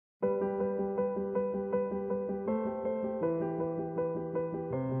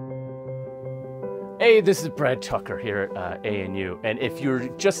Hey, this is Brad Tucker here at ANU, and if you're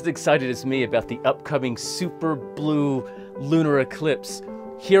just as excited as me about the upcoming super blue lunar eclipse,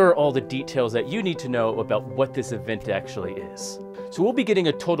 here are all the details that you need to know about what this event actually is. So we'll be getting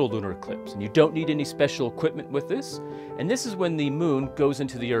a total lunar eclipse, and you don't need any special equipment with this, and this is when the moon goes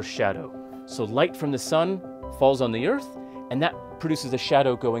into the Earth's shadow. So light from the sun falls on the Earth, and that produces a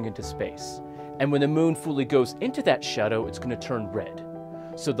shadow going into space. And when the moon fully goes into that shadow, it's going to turn red.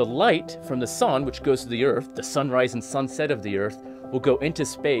 So the light from the sun, which goes to the Earth, the sunrise and sunset of the Earth, will go into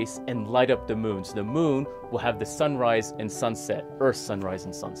space and light up the moon. So the moon will have the sunrise and sunset, Earth's sunrise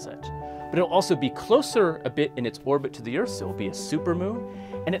and sunset. But it'll also be closer a bit in its orbit to the Earth, so it'll be a supermoon.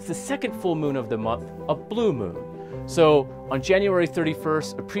 And it's the second full moon of the month, a blue moon. So on January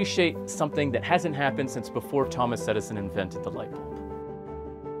 31st, appreciate something that hasn't happened since before Thomas Edison invented the light bulb.